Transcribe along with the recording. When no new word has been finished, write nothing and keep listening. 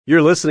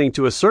You're listening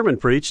to a sermon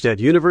preached at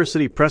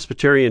University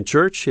Presbyterian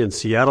Church in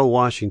Seattle,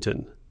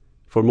 Washington.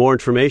 For more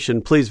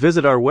information, please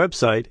visit our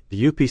website,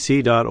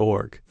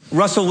 upc.org.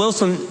 Russell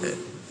Wilson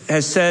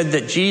has said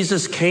that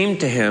Jesus came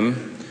to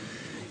him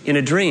in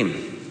a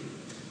dream.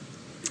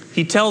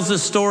 He tells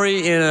this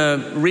story in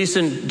a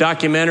recent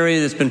documentary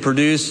that's been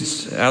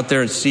produced out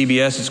there at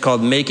CBS. It's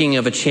called Making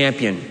of a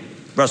Champion.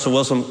 Russell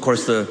Wilson, of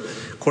course, the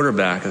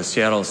quarterback of the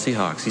Seattle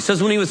Seahawks. He says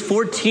when he was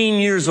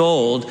 14 years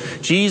old,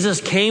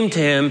 Jesus came to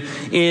him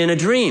in a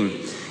dream.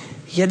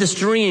 He had this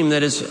dream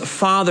that his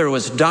father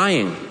was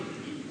dying.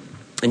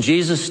 And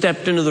Jesus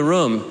stepped into the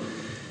room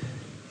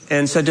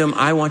and said to him,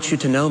 "I want you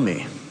to know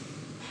me."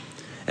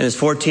 And his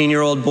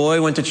 14-year-old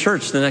boy went to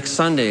church the next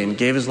Sunday and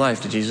gave his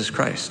life to Jesus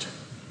Christ.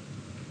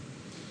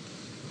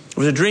 It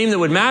was a dream that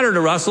would matter to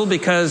Russell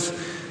because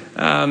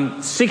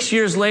 6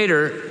 years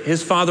later,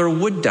 his father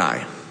would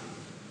die.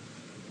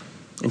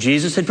 And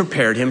Jesus had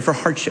prepared him for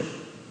hardship.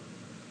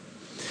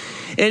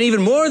 And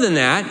even more than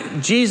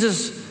that,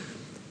 Jesus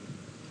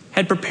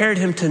had prepared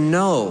him to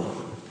know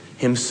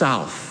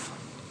himself.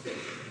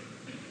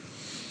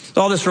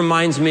 All this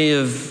reminds me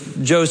of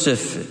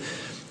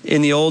Joseph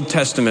in the Old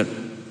Testament.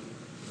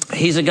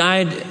 He's a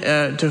guy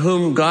to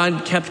whom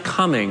God kept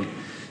coming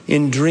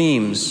in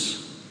dreams.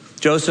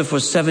 Joseph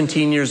was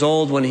 17 years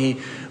old when he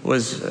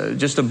was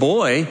just a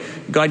boy.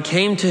 God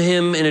came to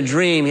him in a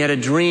dream. He had a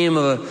dream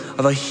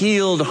of a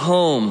healed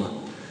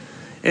home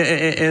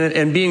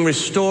and being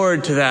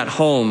restored to that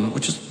home,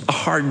 which is a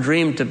hard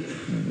dream to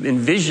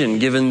envision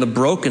given the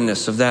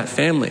brokenness of that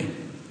family.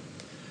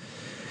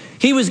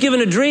 He was given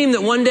a dream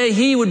that one day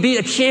he would be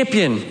a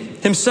champion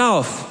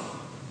himself.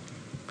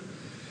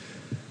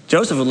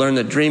 Joseph would learn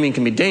that dreaming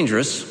can be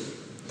dangerous.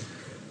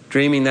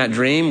 Dreaming that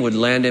dream would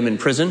land him in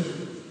prison.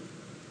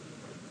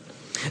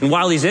 And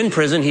while he's in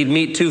prison, he'd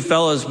meet two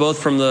fellows, both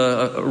from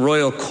the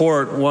royal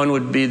court. One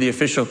would be the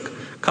official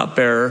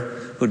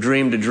cupbearer who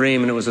dreamed a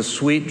dream, and it was a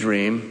sweet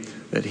dream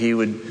that he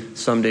would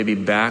someday be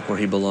back where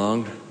he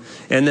belonged.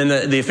 And then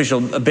the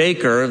official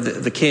baker,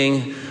 the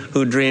king,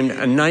 who dreamed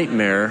a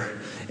nightmare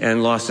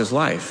and lost his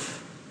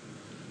life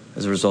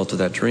as a result of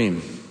that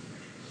dream.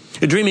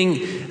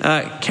 Dreaming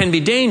can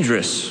be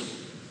dangerous.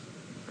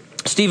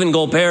 Stephen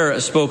Goldpair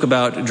spoke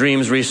about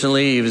dreams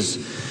recently. He was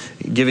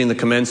giving the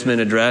commencement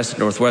address at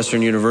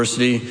Northwestern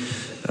University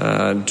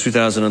in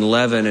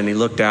 2011, and he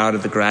looked out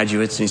at the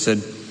graduates and he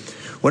said,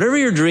 "Whatever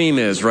your dream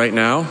is right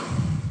now,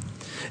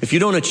 if you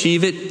don't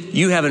achieve it,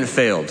 you haven't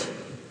failed.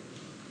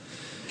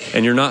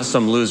 And you're not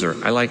some loser."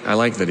 I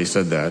like that he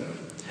said that.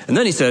 And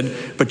then he said,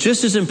 "But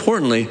just as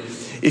importantly,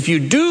 if you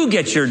do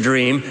get your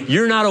dream,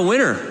 you're not a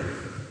winner."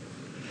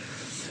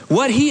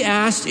 What he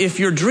asked, if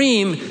your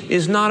dream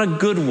is not a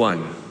good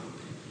one.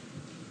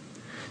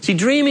 See,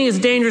 dreaming is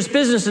dangerous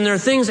business, and there are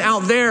things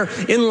out there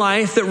in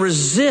life that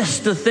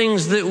resist the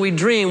things that we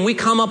dream. We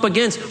come up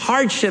against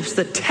hardships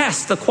that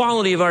test the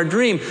quality of our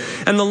dream.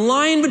 And the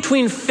line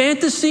between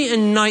fantasy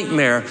and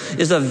nightmare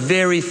is a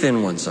very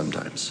thin one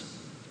sometimes.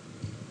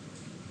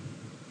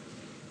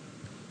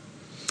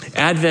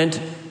 Advent,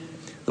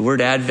 the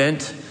word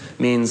Advent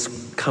means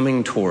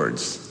coming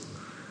towards.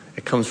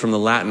 It comes from the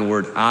Latin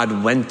word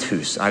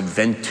adventus,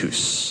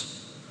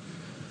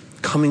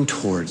 coming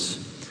towards.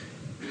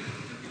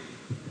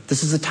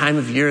 This is the time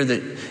of year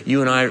that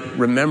you and I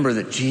remember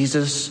that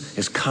Jesus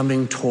is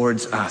coming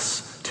towards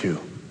us too.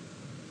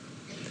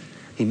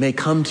 He may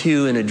come to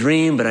you in a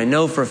dream, but I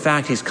know for a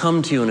fact he's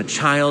come to you in a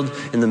child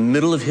in the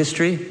middle of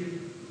history,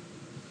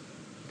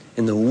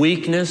 in the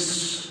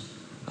weakness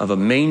of a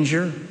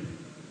manger.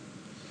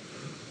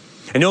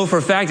 I know for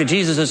a fact that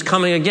Jesus is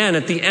coming again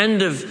at the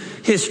end of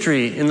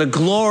history in the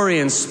glory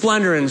and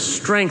splendor and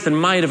strength and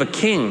might of a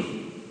king.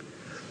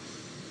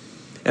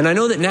 And I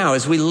know that now,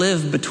 as we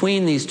live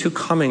between these two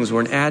comings,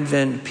 we're an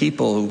Advent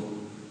people who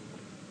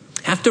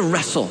have to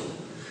wrestle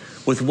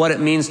with what it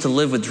means to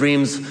live with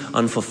dreams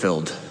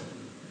unfulfilled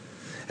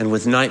and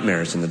with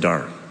nightmares in the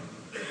dark.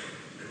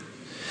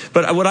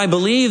 But what I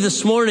believe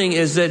this morning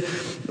is that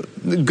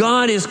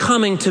God is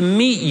coming to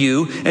meet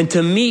you and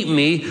to meet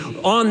me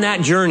on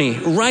that journey,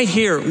 right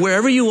here,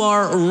 wherever you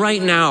are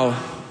right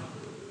now.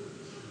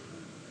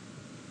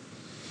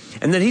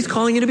 And that he's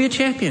calling you to be a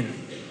champion.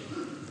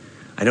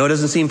 I know it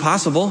doesn't seem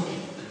possible,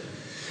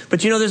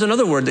 but there's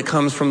another word that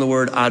comes from the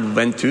word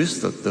adventus,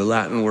 the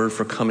Latin word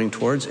for coming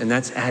towards, and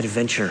that's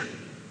adventure.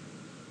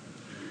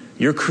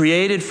 You're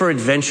created for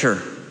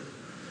adventure.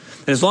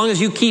 And as long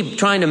as you keep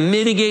trying to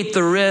mitigate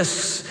the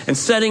risks and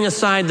setting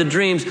aside the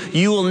dreams,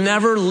 you will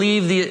never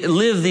live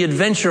the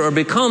adventure or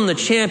become the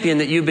champion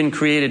that you've been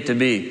created to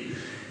be.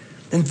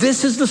 And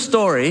this is the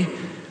story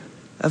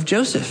of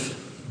Joseph.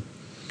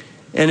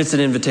 And it's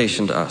an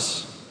invitation to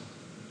us.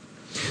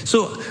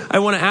 So I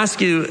want to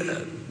ask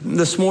you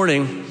this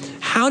morning,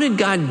 how did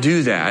God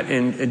do that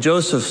in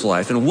Joseph's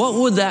life? And what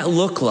would that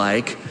look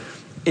like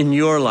in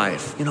your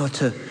life,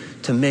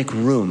 to make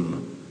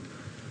room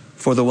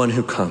for the one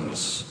who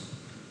comes?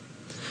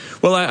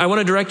 Well, I want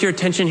to direct your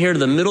attention here to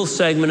the middle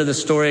segment of the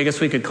story. I guess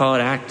we could call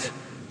it Act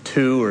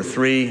 2 or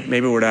 3.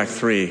 Maybe we're at Act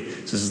 3.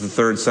 This is the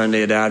third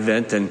Sunday at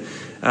Advent. And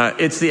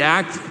It's the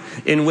act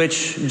in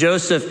which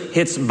Joseph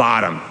hits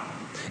bottom.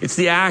 It's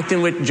the act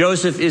in which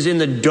Joseph is in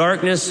the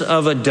darkness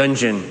of a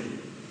dungeon.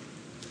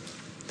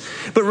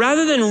 But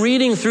rather than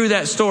reading through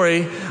that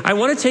story, I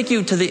want to take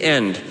you to the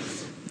end.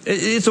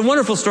 It's a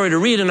wonderful story to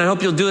read, and I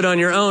hope you'll do it on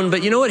your own.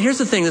 But you know what? Here's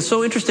the thing that's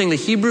so interesting. The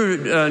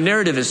Hebrew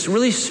narrative is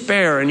really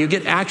spare, and you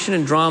get action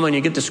and drama, and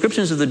you get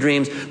descriptions of the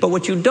dreams. But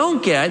what you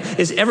don't get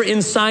is ever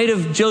inside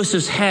of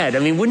Joseph's head. I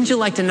mean, wouldn't you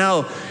like to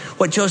know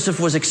what Joseph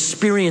was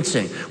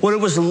experiencing, what it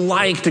was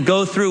like to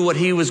go through what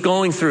he was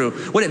going through,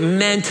 what it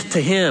meant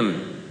to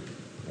him?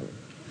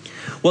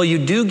 Well,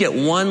 you do get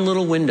one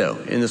little window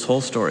in this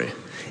whole story,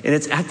 and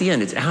it's at the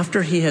end. It's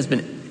after he has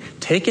been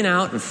taken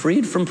out and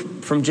freed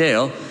from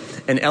jail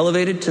and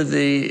elevated to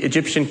the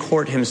Egyptian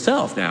court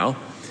himself now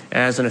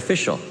as an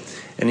official.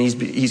 And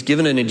he's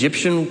given an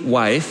Egyptian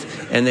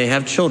wife, and they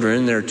have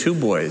children. There are 2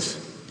 boys.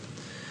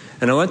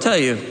 And I want to tell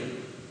you,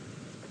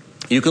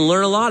 you can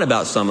learn a lot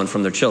about someone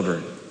from their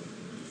children.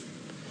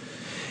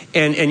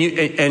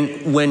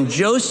 And when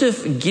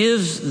Joseph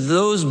gives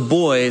those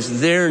boys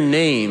their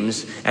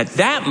names, at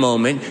that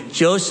moment,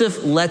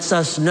 Joseph lets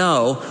us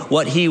know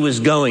what he was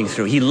going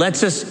through. He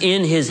lets us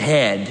in his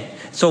head.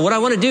 So what I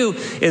want to do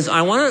is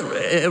I want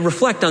to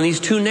reflect on these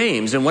 2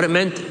 names and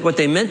what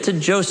they meant to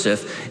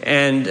Joseph,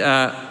 and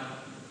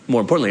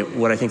more importantly,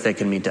 what I think they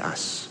can mean to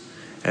us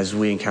as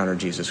we encounter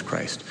Jesus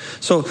Christ.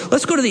 So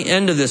let's go to the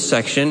end of this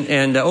section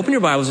and open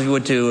your Bibles, if you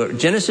would, to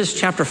Genesis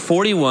chapter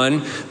 41,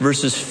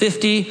 verses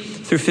 50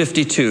 through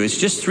 52. It's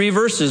just 3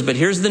 verses, but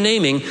here's the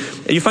naming.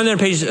 You find that on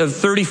page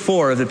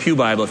 34 of the Pew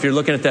Bible. If you're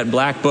looking at that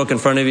black book in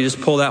front of you, just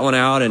pull that one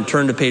out and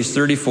turn to page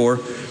 34.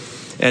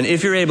 And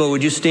if you're able,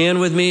 would you stand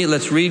with me?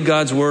 Let's read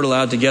God's word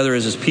aloud together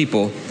as his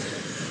people.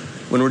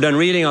 When we're done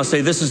reading, I'll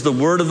say, "This is the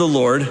word of the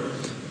Lord,"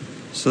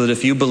 so that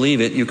if you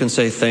believe it, you can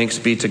say, "Thanks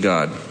be to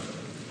God."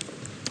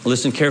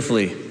 Listen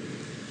carefully.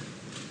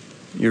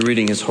 You're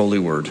reading his holy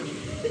word.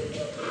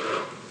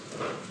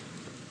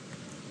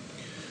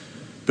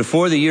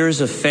 Before the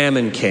years of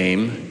famine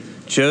came,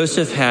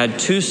 Joseph had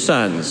 2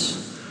 sons,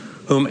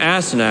 whom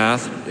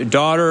Asenath,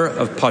 daughter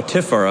of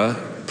Potiphera,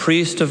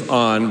 priest of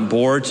On,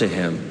 bore to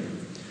him.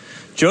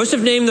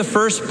 Joseph named the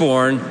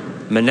firstborn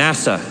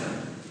Manasseh,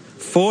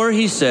 for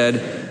he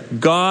said,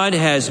 "God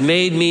has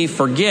made me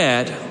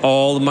forget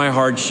all of my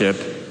hardship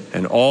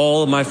and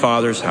all of my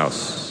father's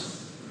house."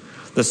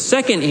 The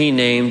second he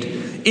named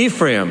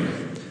Ephraim,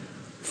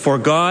 for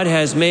God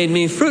has made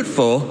me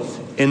fruitful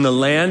in the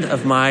land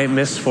of my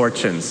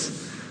misfortunes.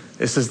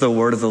 This is the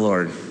word of the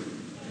Lord.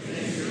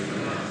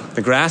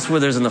 The grass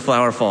withers and the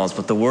flower falls,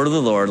 but the word of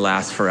the Lord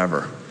lasts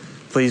forever.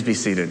 Please be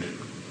seated.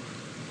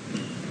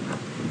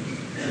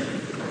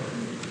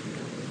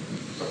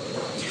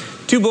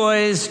 Two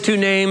boys, 2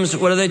 names.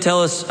 What do they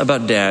tell us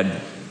about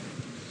Dad?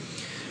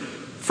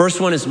 First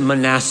one is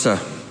Manasseh.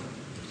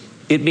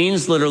 It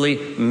means literally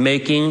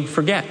making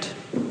forget.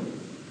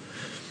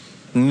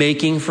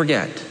 Making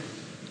forget.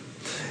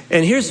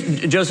 And here's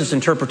Joseph's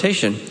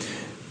interpretation.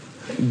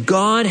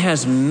 God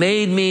has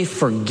made me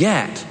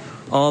forget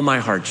all my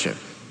hardship.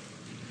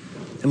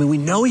 I mean, we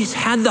know he's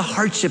had the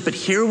hardship, but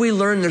here we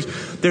learn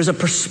there's a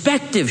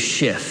perspective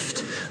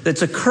shift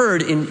that's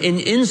occurred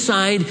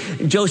inside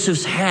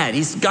Joseph's head.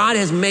 God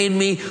has made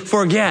me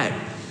forget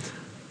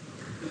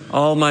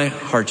all my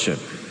hardship.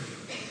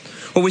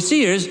 What we see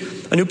here is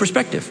a new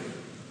perspective.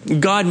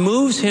 God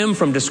moves him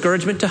from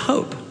discouragement to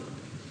hope.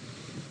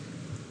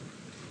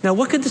 Now,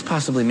 what could this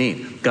possibly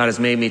mean? God has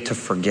made me to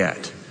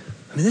forget.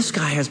 I mean, this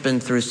guy has been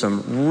through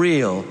some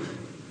real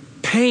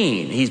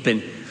pain. He's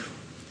been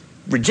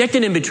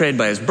rejected and betrayed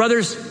by his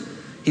brothers.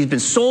 He's been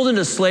sold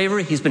into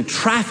slavery. He's been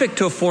trafficked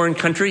to a foreign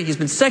country. He's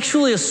been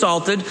sexually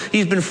assaulted.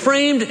 He's been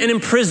framed and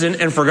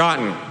imprisoned and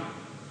forgotten.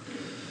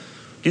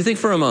 Do you think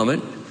for a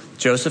moment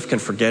Joseph can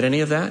forget any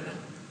of that?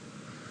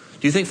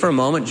 Do you think for a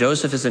moment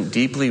Joseph isn't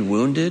deeply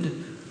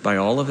wounded by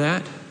all of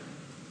that?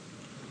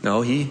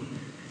 No, he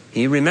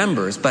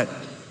remembers, but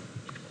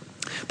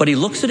he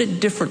looks at it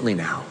differently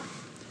now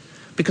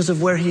because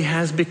of where he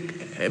has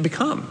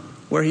become,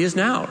 where he is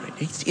now.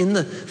 He's in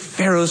the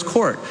Pharaoh's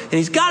court, and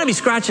he's got to be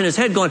scratching his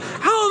head going,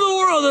 how in the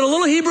world did a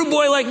little Hebrew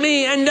boy like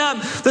me end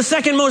up the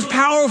second most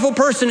powerful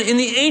person in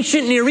the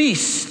ancient Near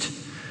East?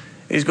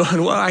 And he's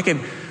going, well, I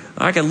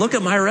can look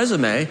at my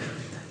resume,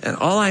 and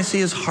all I see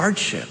is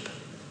hardship.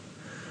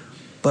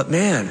 But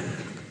man,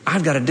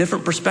 I've got a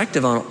different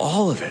perspective on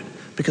all of it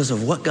because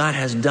of what God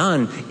has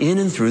done in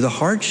and through the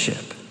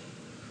hardship.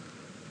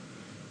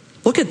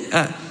 Look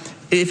at,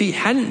 if he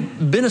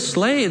hadn't been a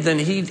slave, then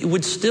he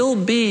would still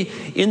be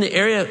in the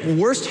area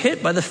worst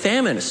hit by the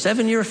famine, a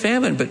 7-year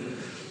famine. But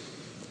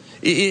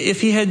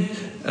if he had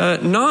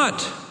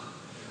not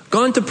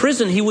gone to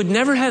prison, he would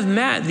never have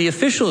met the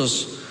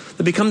officials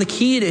that become the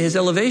key to his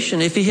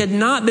elevation. If he had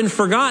not been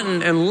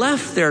forgotten and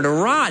left there to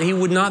rot, he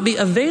would not be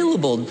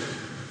available.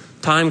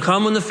 Time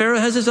come when the Pharaoh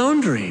has his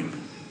own dream.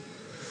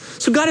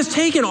 So God has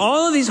taken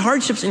all of these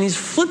hardships and he's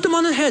flipped them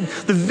on the head.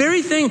 The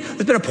very thing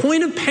that's been a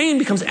point of pain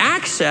becomes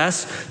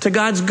access to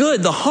God's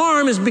good. The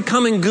harm is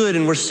becoming good,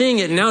 and we're seeing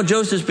it. And now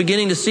Joseph's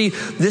beginning to see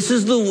this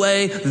is the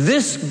way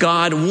this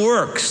God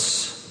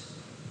works.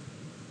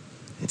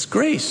 It's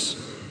grace.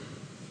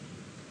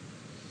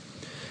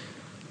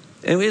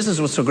 And this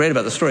is what's so great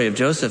about the story of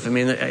Joseph. I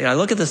mean, I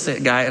look at this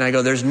guy and I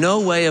go, there's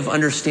no way of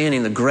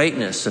understanding the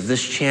greatness of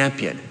this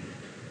champion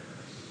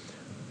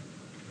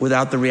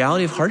without the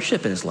reality of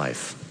hardship in his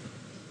life.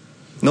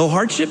 No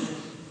hardship,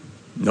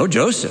 no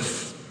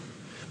Joseph.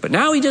 But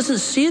now he doesn't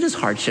see it as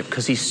hardship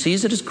because he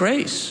sees it as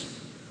grace.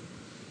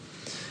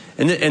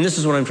 And this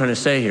is what I'm trying to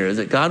say here, is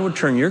that God would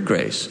turn your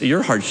grace,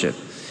 your hardship,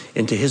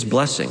 into his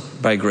blessing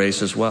by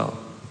grace as well.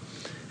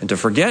 And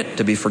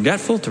to be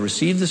forgetful, to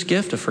receive this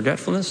gift of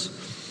forgetfulness,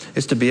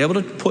 is to be able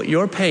to put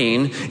your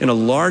pain in a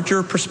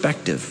larger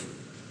perspective.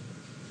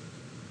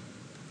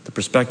 The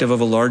perspective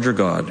of a larger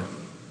God,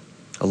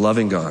 a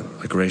loving God,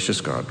 a gracious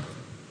God.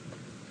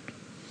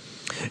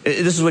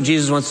 This is what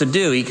Jesus wants to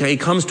do. He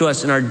comes to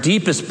us in our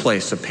deepest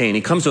place of pain.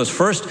 He comes to us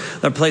first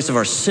in the place of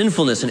our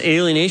sinfulness and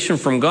alienation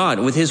from God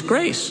with his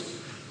grace.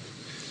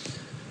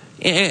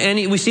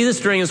 And we see this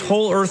during his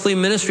whole earthly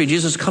ministry.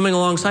 Jesus coming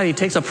alongside. He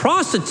takes a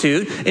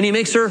prostitute and he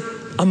makes her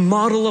a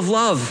model of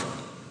love.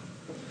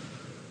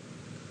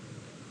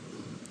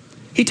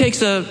 He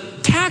takes a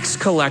tax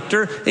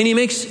collector and he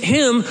makes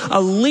him a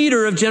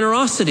leader of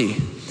generosity.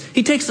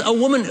 He takes a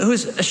woman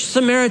who's a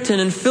Samaritan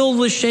and filled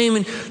with shame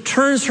and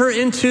turns her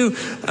into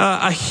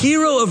a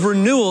hero of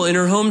renewal in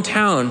her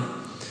hometown.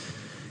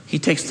 He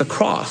takes the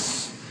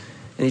cross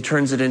and he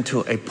turns it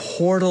into a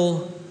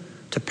portal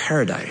to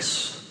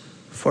paradise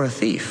for a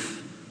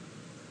thief.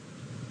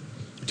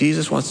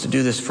 Jesus wants to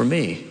do this for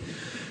me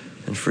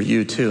and for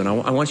you too. And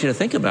I want you to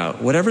think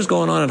about whatever's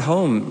going on at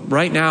home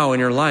right now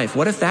in your life.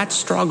 What if that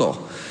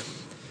struggle,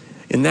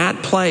 in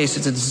that place,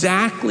 it's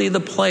exactly the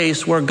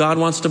place where God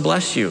wants to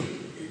bless you?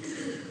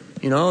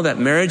 You know, that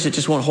marriage that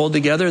just won't hold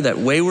together, that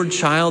wayward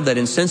child, that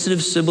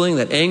insensitive sibling,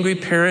 that angry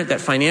parent, that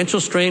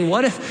financial strain.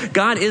 What if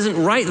God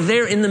isn't right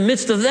there in the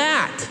midst of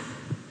that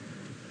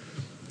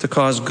to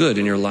cause good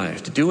in your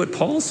life? To do what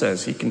Paul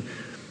says, he can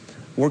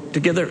work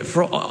together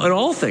in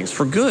all things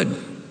for good.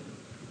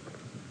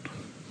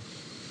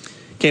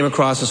 Came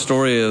across a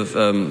story of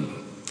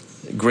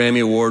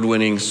Grammy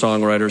award-winning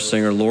songwriter,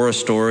 singer Laura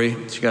Story.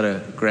 She got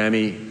a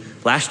Grammy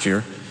last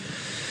year.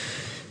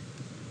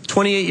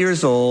 28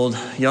 years old,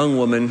 young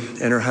woman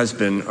and her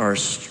husband are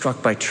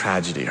struck by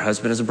tragedy. Her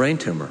husband has a brain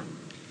tumor.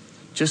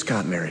 Just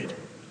got married.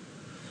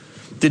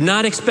 Did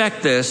not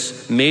expect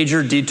this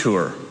major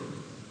detour.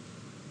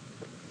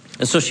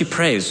 And so she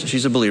prays.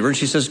 She's a believer. And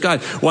she says,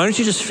 God, why don't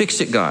you just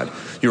fix it, God?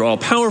 You're all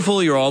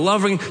powerful. You're all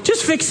loving.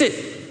 Just fix it.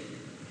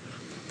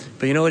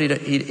 But you know what? He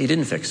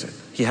didn't fix it.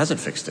 He hasn't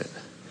fixed it.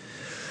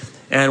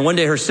 And one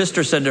day her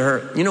sister said to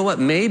her, you know what?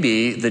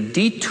 Maybe the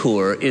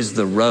detour is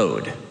the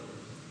road.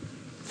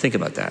 Think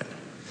about that.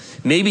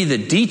 Maybe the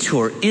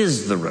detour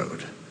is the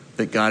road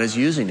that God is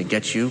using to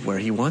get you where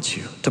he wants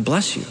you, to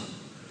bless you.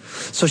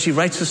 So she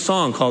writes a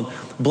song called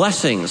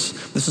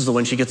Blessings. This is the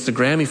one she gets the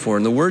Grammy for.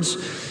 And the words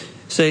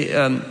say,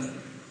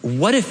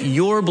 what if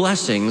your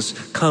blessings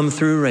come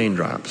through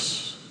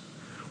raindrops?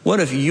 What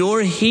if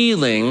your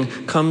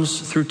healing comes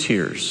through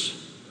tears?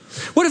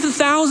 What if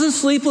 1,000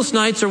 sleepless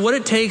nights are what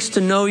it takes to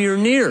know you're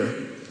near?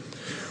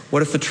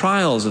 What if the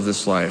trials of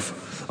this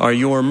life are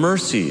your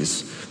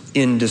mercies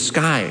in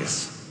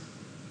disguise?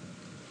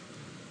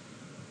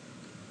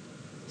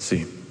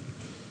 See,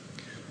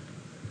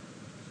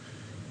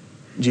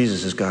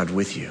 Jesus is God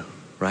with you,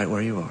 right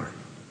where you are,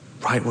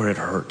 right where it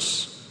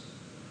hurts.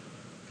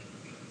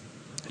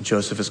 And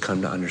Joseph has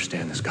come to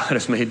understand this. God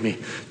has made me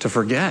to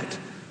forget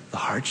the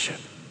hardship.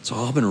 It's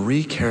all been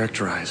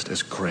recharacterized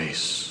as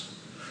grace.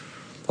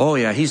 Oh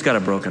yeah, he's got a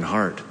broken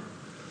heart,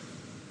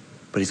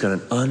 but he's got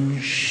an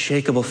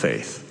unshakable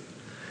faith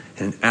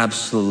and an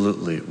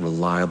absolutely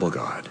reliable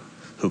God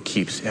who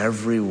keeps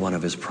every one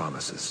of his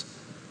promises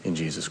in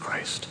Jesus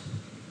Christ.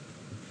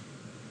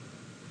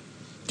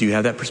 Do you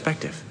have that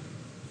perspective?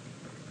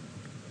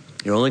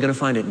 You're only going to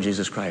find it in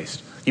Jesus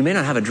Christ. You may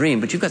not have a dream,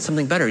 but you've got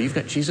something better. You've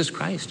got Jesus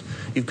Christ.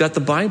 You've got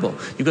the Bible.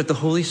 You've got the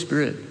Holy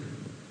Spirit.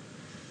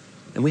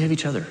 And we have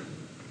each other.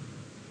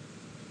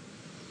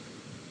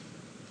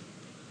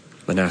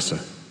 Manasseh.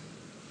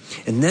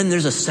 And then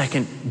there's a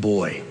second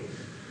boy.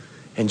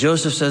 And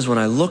Joseph says, when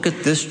I look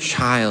at this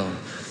child,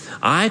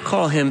 I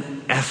call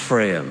him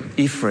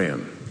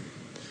Ephraim.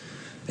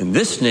 And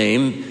this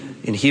name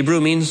in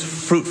Hebrew means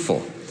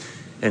fruitful.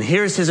 And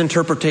here's his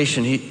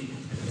interpretation.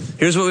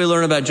 Here's what we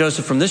learn about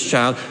Joseph from this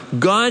child.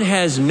 God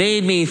has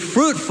made me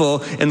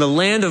fruitful in the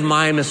land of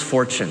my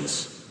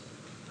misfortunes.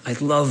 I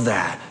love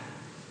that.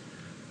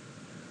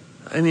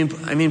 I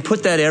mean,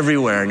 put that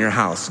everywhere in your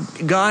house.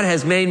 God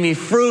has made me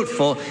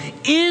fruitful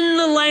in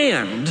the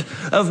land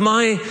of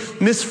my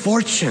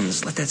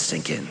misfortunes. Let that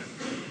sink in.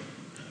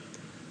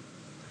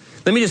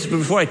 Let me just,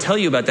 before I tell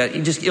you about that,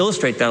 just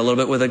illustrate that a little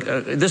bit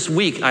with this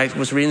week I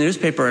was reading the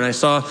newspaper and I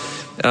saw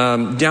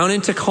down in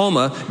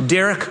Tacoma,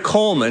 Derek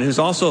Coleman, who's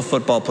also a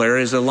football player,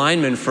 is a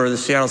lineman for the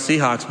Seattle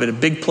Seahawks, but a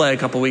big play a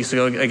couple weeks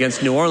ago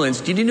against New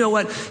Orleans. Did you know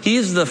what? He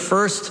is the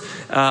first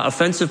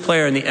offensive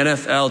player in the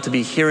NFL to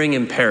be hearing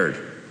impaired.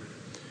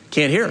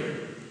 Can't hear.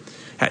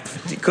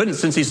 He couldn't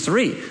since he's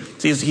 3.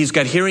 He's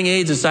got hearing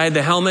aids inside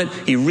the helmet.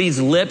 He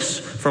reads lips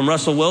from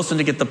Russell Wilson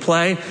to get the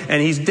play.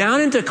 And he's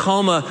down in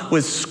Tacoma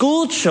with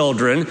school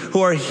children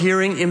who are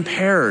hearing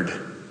impaired,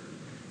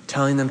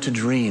 telling them to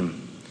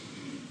dream.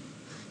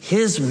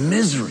 His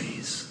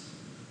miseries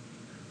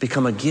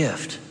become a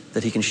gift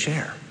that he can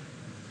share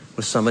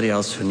with somebody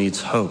else who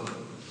needs hope.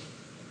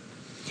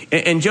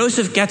 And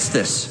Joseph gets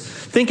this.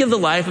 Think of the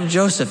life of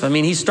Joseph. I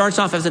mean, he starts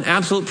off as an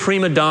absolute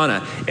prima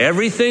donna.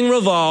 Everything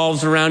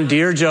revolves around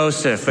dear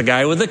Joseph, the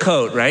guy with the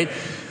coat, right?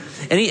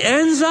 And he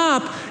ends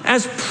up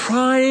as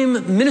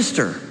prime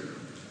minister. Do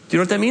you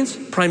know what that means?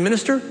 Prime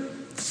minister?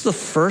 That's the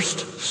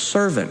first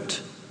servant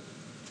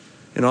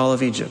in all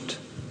of Egypt.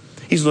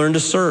 He's learned to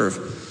serve.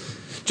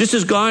 Just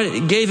as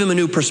God gave him a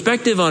new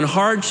perspective on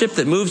hardship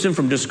that moves him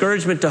from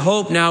discouragement to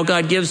hope, now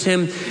God gives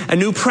him a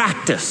new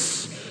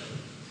practice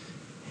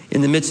in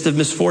the midst of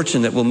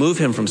misfortune that will move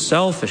him from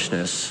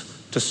selfishness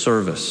to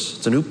service.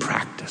 It's a new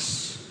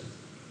practice.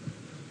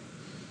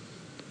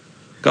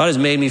 God has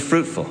made me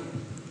fruitful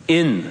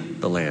in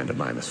the land of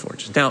my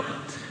misfortunes. Now,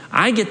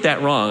 I get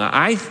that wrong.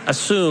 I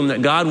assume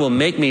that God will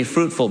make me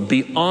fruitful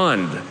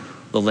beyond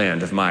the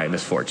land of my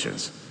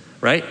misfortunes,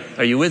 right?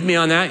 Are you with me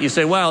on that? You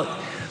say, well,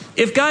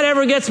 if God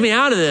ever gets me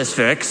out of this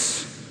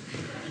fix,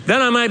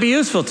 then I might be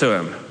useful to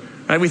him.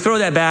 Right? We throw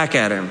that back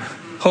at him,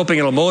 hoping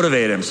it'll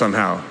motivate him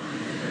somehow.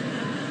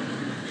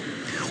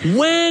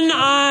 When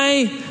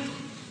I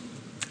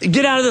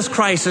get out of this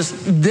crisis,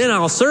 then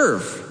I'll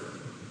serve.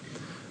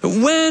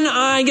 When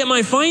I get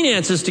my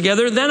finances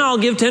together, then I'll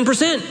give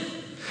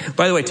 10%.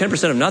 By the way,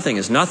 10% of nothing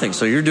is nothing,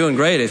 so you're doing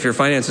great if your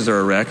finances are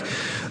a wreck.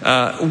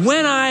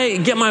 When I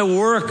get my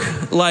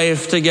work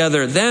life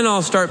together, then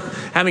I'll start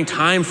having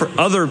time for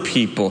other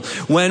people.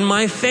 When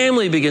my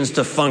family begins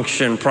to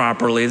function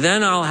properly,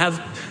 then I'll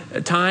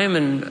have time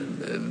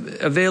and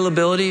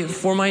availability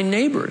for my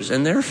neighbors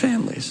and their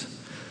families.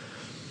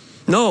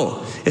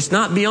 No, it's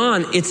not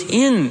beyond. It's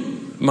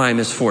in my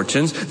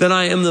misfortunes that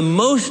I am the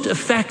most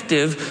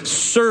effective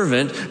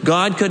servant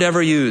God could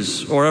ever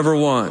use or ever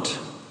want.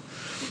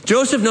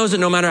 Joseph knows that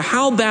no matter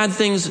how bad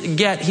things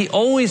get, he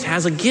always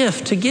has a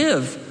gift to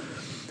give.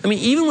 I mean,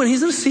 even when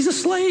he's a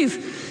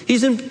slave,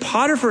 he's in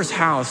Potiphar's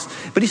house,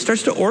 but he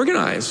starts to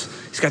organize.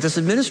 He's got this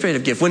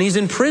administrative gift. When he's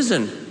in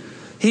prison,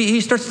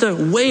 he starts to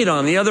wait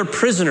on the other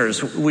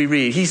prisoners, we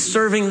read. He's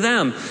serving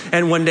them.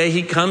 And one day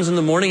he comes in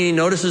the morning and he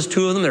notices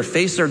 2 of them, their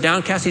faces are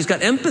downcast. He's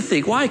got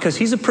empathy. Why? Because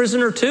he's a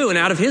prisoner too. And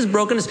out of his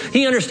brokenness,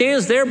 he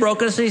understands their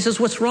brokenness and he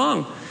says, what's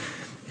wrong?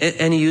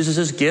 And he uses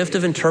his gift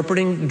of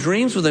interpreting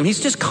dreams with them.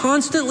 He's just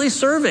constantly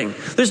serving.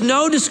 There's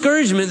no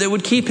discouragement that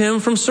would keep him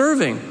from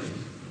serving.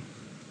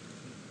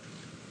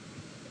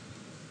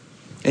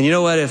 And you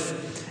know what?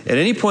 If at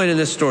any point in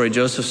this story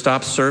Joseph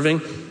stops serving,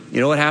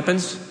 you know what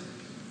happens?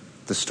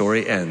 The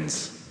story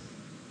ends.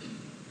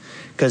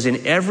 Because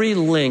in every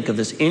link of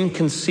this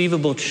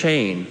inconceivable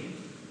chain,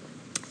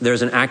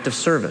 there's an act of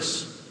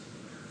service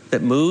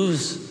that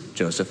moves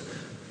Joseph,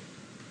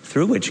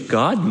 through which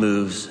God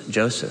moves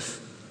Joseph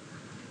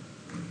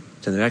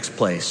to the next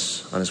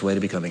place on his way to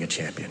becoming a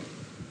champion.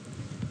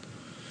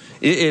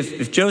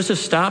 If Joseph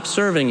stopped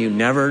serving, you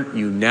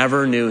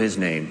never knew his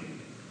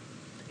name.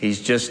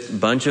 He's just a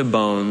bunch of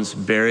bones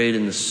buried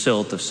in the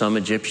silt of some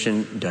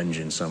Egyptian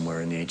dungeon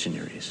somewhere in the ancient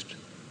Near East.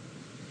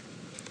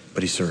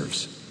 But he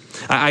serves.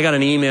 I got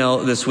an email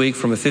this week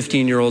from a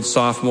 15-year-old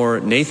sophomore,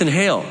 Nathan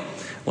Hale,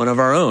 one of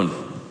our own.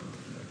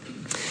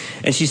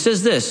 And she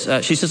says this.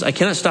 She says, I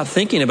cannot stop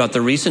thinking about the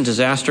recent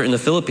disaster in the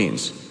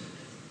Philippines.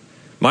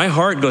 My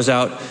heart goes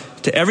out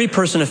to every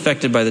person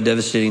affected by the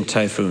devastating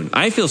typhoon.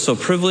 I feel so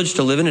privileged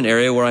to live in an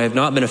area where I have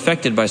not been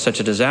affected by such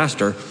a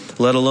disaster,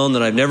 let alone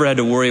that I've never had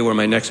to worry where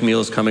my next meal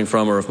is coming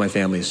from or if my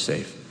family is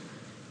safe.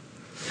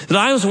 But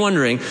I was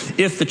wondering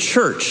if the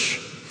church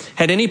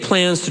had any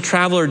plans to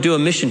travel or do a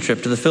mission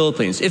trip to the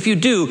Philippines. If you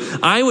do,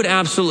 I would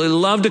absolutely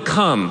love to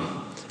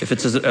come if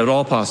it's at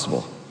all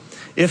possible.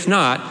 If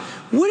not,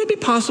 would it be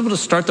possible to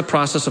start the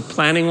process of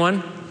planning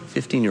one?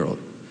 15-year-old.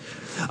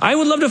 I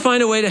would love to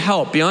find a way to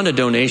help beyond a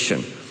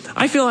donation.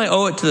 I feel I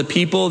owe it to the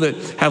people that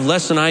have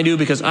less than I do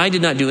because I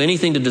did not do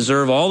anything to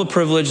deserve all the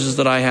privileges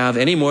that I have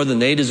any more than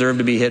they deserve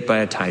to be hit by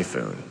a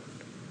typhoon.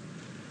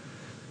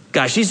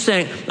 Gosh, she's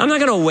saying, I'm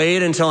not going to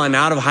wait until I'm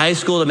out of high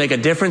school to make a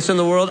difference in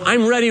the world.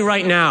 I'm ready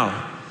right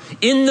now.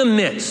 In the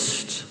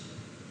midst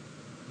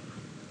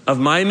of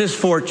my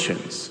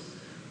misfortunes,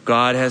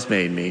 God has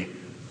made me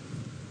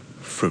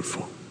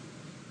fruitful.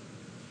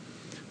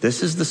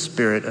 This is the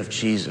spirit of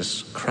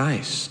Jesus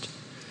Christ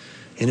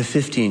in a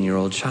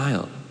 15-year-old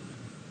child.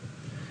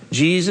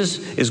 Jesus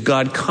is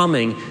God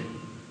coming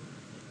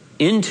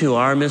into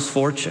our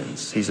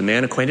misfortunes. He's a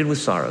man acquainted with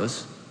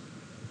sorrows.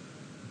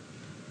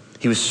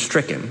 He was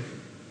stricken.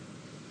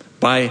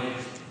 By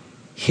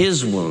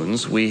his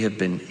wounds we have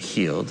been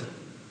healed.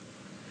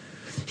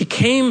 He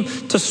came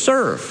to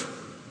serve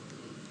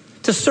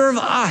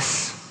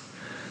us.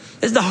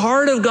 As the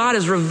heart of God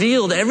is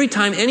revealed every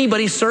time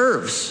anybody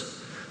serves.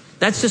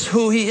 That's just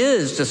who he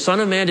is. The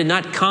Son of Man did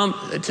not come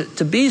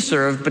to be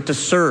served, but to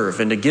serve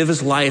and to give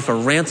his life a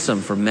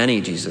ransom for many,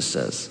 Jesus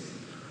says.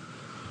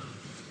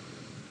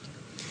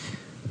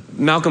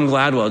 Malcolm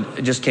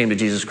Gladwell just came to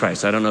Jesus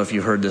Christ. I don't know if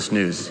you heard this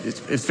news.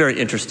 It's very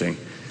interesting.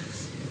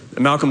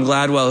 Malcolm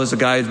Gladwell is a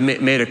guy who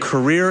made a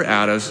career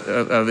out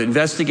of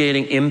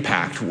investigating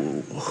impact.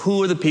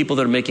 Who are the people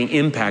that are making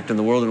impact in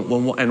the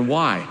world and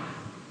why?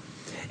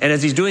 And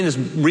as he's doing this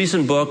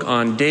recent book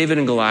on David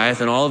and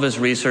Goliath and all of his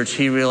research,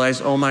 he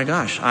realized, oh my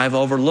gosh, I've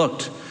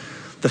overlooked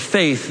the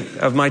faith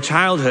of my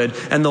childhood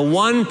and the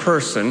one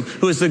person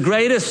who is the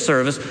greatest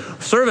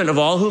servant of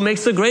all, who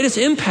makes the greatest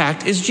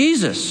impact, is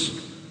Jesus.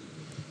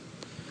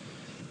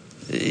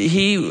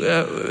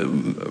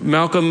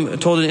 Malcolm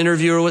told an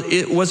interviewer,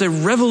 it was a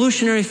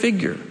revolutionary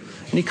figure.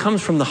 And he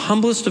comes from the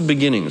humblest of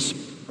beginnings.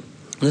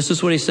 And this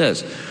is what he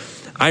says.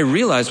 I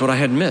realized what I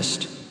had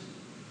missed.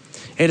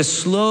 I had a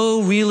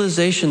slow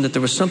realization that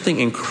there was something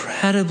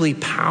incredibly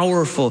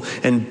powerful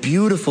and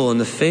beautiful in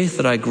the faith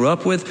that I grew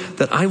up with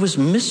that I was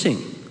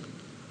missing.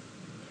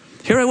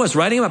 Here I was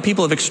writing about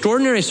people of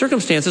extraordinary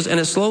circumstances, and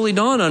it slowly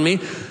dawned on me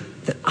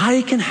that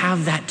I can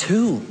have that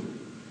too.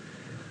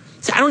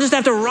 See, I don't just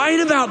have to write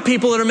about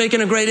people that are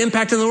making a great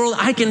impact in the world.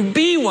 I can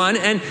be one,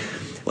 and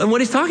what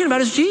he's talking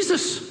about is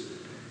Jesus.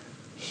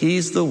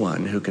 He's the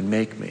one who can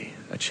make me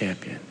a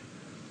champion.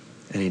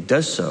 And he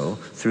does so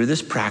through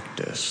this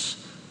practice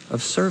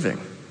of serving.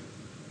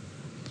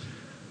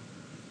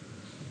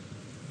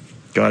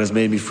 God has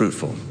made me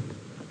fruitful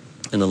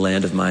in the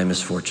land of my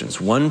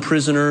misfortunes. One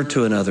prisoner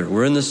to another.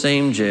 We're in the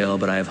same jail,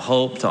 but I have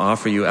hope to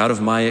offer you out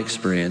of my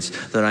experience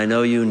that I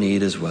know you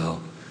need as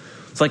well.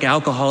 It's like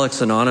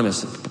Alcoholics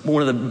Anonymous.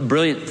 One of the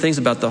brilliant things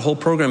about the whole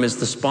program is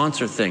the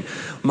sponsor thing.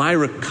 My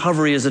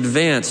recovery is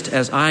advanced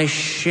as I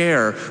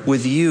share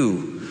with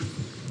you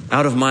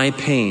out of my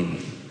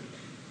pain.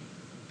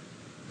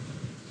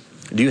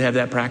 Do you have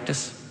that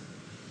practice?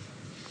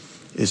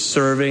 Is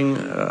serving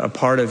a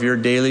part of your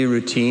daily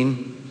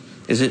routine?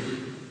 Is it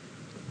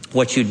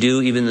what you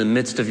do even in the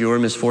midst of your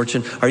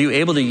misfortune? Are you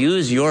able to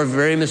use your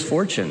very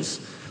misfortunes?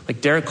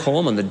 Like Derek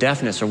Coleman, the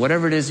deafness, or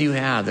whatever it is you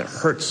have that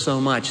hurts so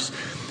much.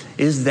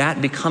 Is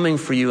that becoming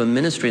for you a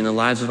ministry in the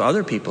lives of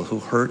other people who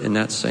hurt in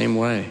that same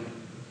way?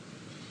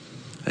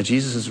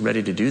 Jesus is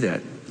ready to do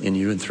that in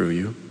you and through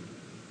you.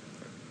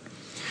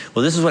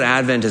 Well, this is what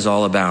Advent is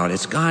all about.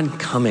 It's God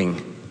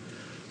coming.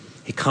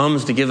 He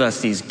comes to give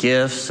us these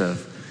gifts of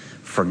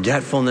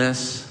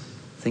forgetfulness,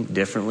 think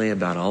differently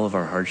about all of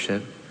our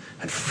hardship,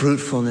 and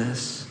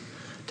fruitfulness,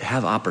 to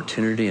have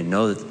opportunity and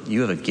know that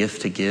you have a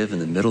gift to give in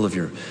the middle of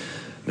your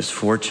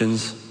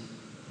misfortunes.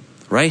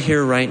 Right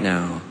here, right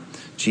now,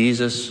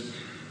 Jesus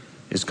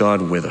is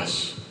God with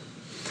us.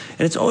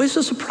 And it's always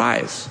a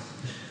surprise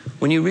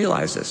when you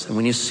realize this and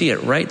when you see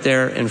it right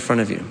there in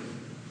front of you.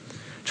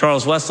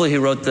 Charles Wesley, who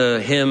wrote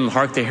the hymn,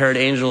 Hark the Herald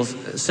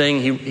Angels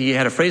Sing, he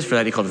had a phrase for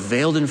that. He called it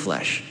veiled in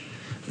flesh.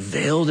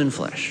 Veiled in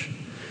flesh.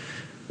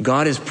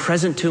 God is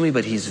present to me,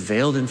 but he's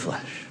veiled in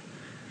flesh.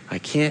 I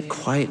can't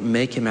quite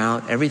make him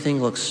out.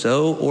 Everything looks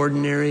so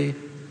ordinary,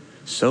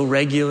 so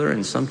regular,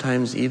 and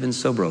sometimes even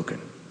so broken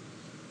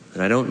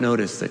that I don't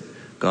notice that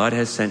God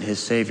has sent his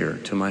Savior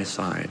to my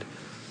side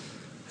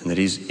and that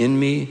he's in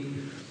me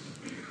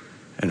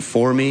and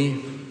for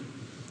me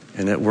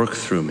and at work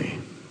through me.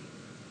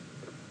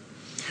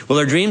 Well,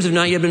 our dreams have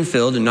not yet been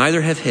filled, and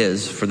neither have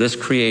his for this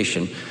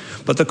creation.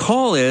 But the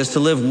call is to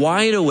live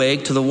wide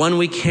awake to the one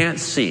we can't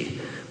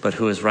see, but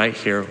who is right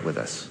here with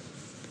us.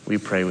 Will you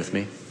pray with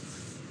me?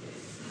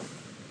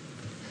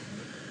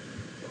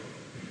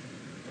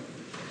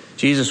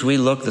 Jesus, we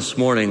look this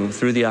morning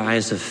through the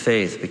eyes of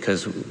faith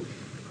because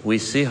we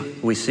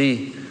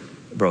see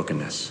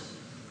brokenness.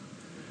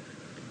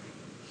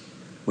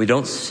 We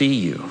don't see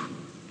you.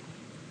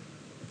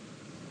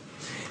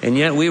 And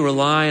yet we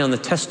rely on the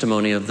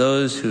testimony of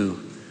those who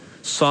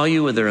saw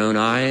you with their own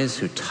eyes,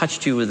 who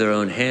touched you with their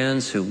own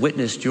hands, who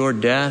witnessed your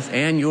death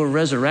and your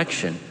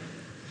resurrection.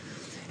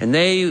 And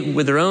they,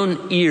 with their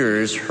own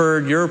ears,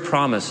 heard your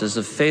promises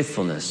of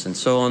faithfulness. And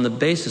so on the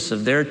basis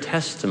of their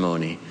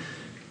testimony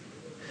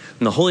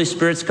and the Holy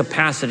Spirit's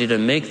capacity to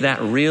make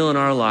that real in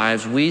our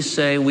lives, we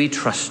say we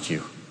trust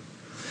you.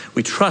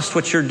 We trust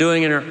what you're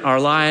doing in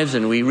our lives,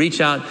 and we reach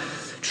out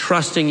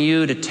trusting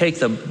you to take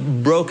the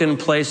broken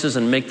places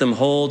and make them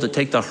whole, to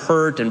take the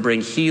hurt and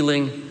bring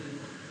healing,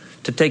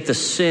 to take the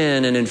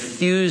sin and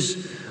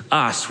infuse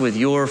us with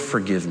your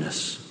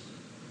forgiveness.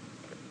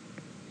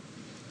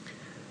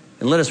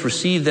 And let us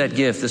receive that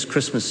gift this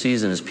Christmas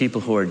season as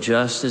people who are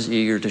just as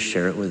eager to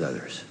share it with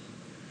others.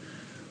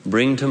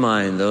 Bring to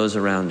mind those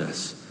around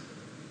us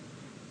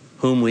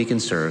whom we can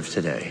serve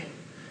today,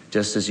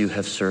 just as you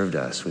have served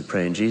us. We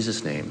pray in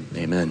Jesus' name,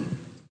 amen.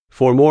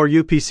 For more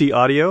UPC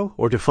audio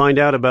or to find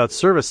out about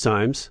service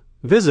times,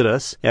 visit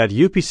us at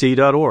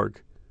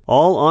upc.org.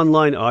 All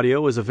online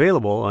audio is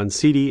available on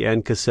CD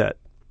and cassette.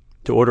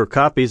 To order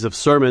copies of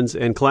sermons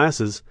and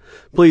classes,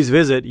 please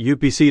visit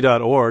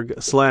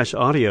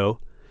upc.org/audio,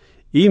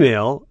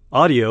 email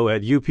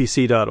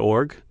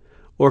audio@upc.org,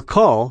 or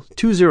call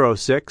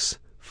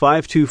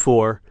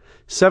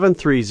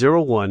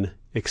 206-524-7301,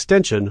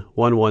 extension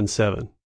 117.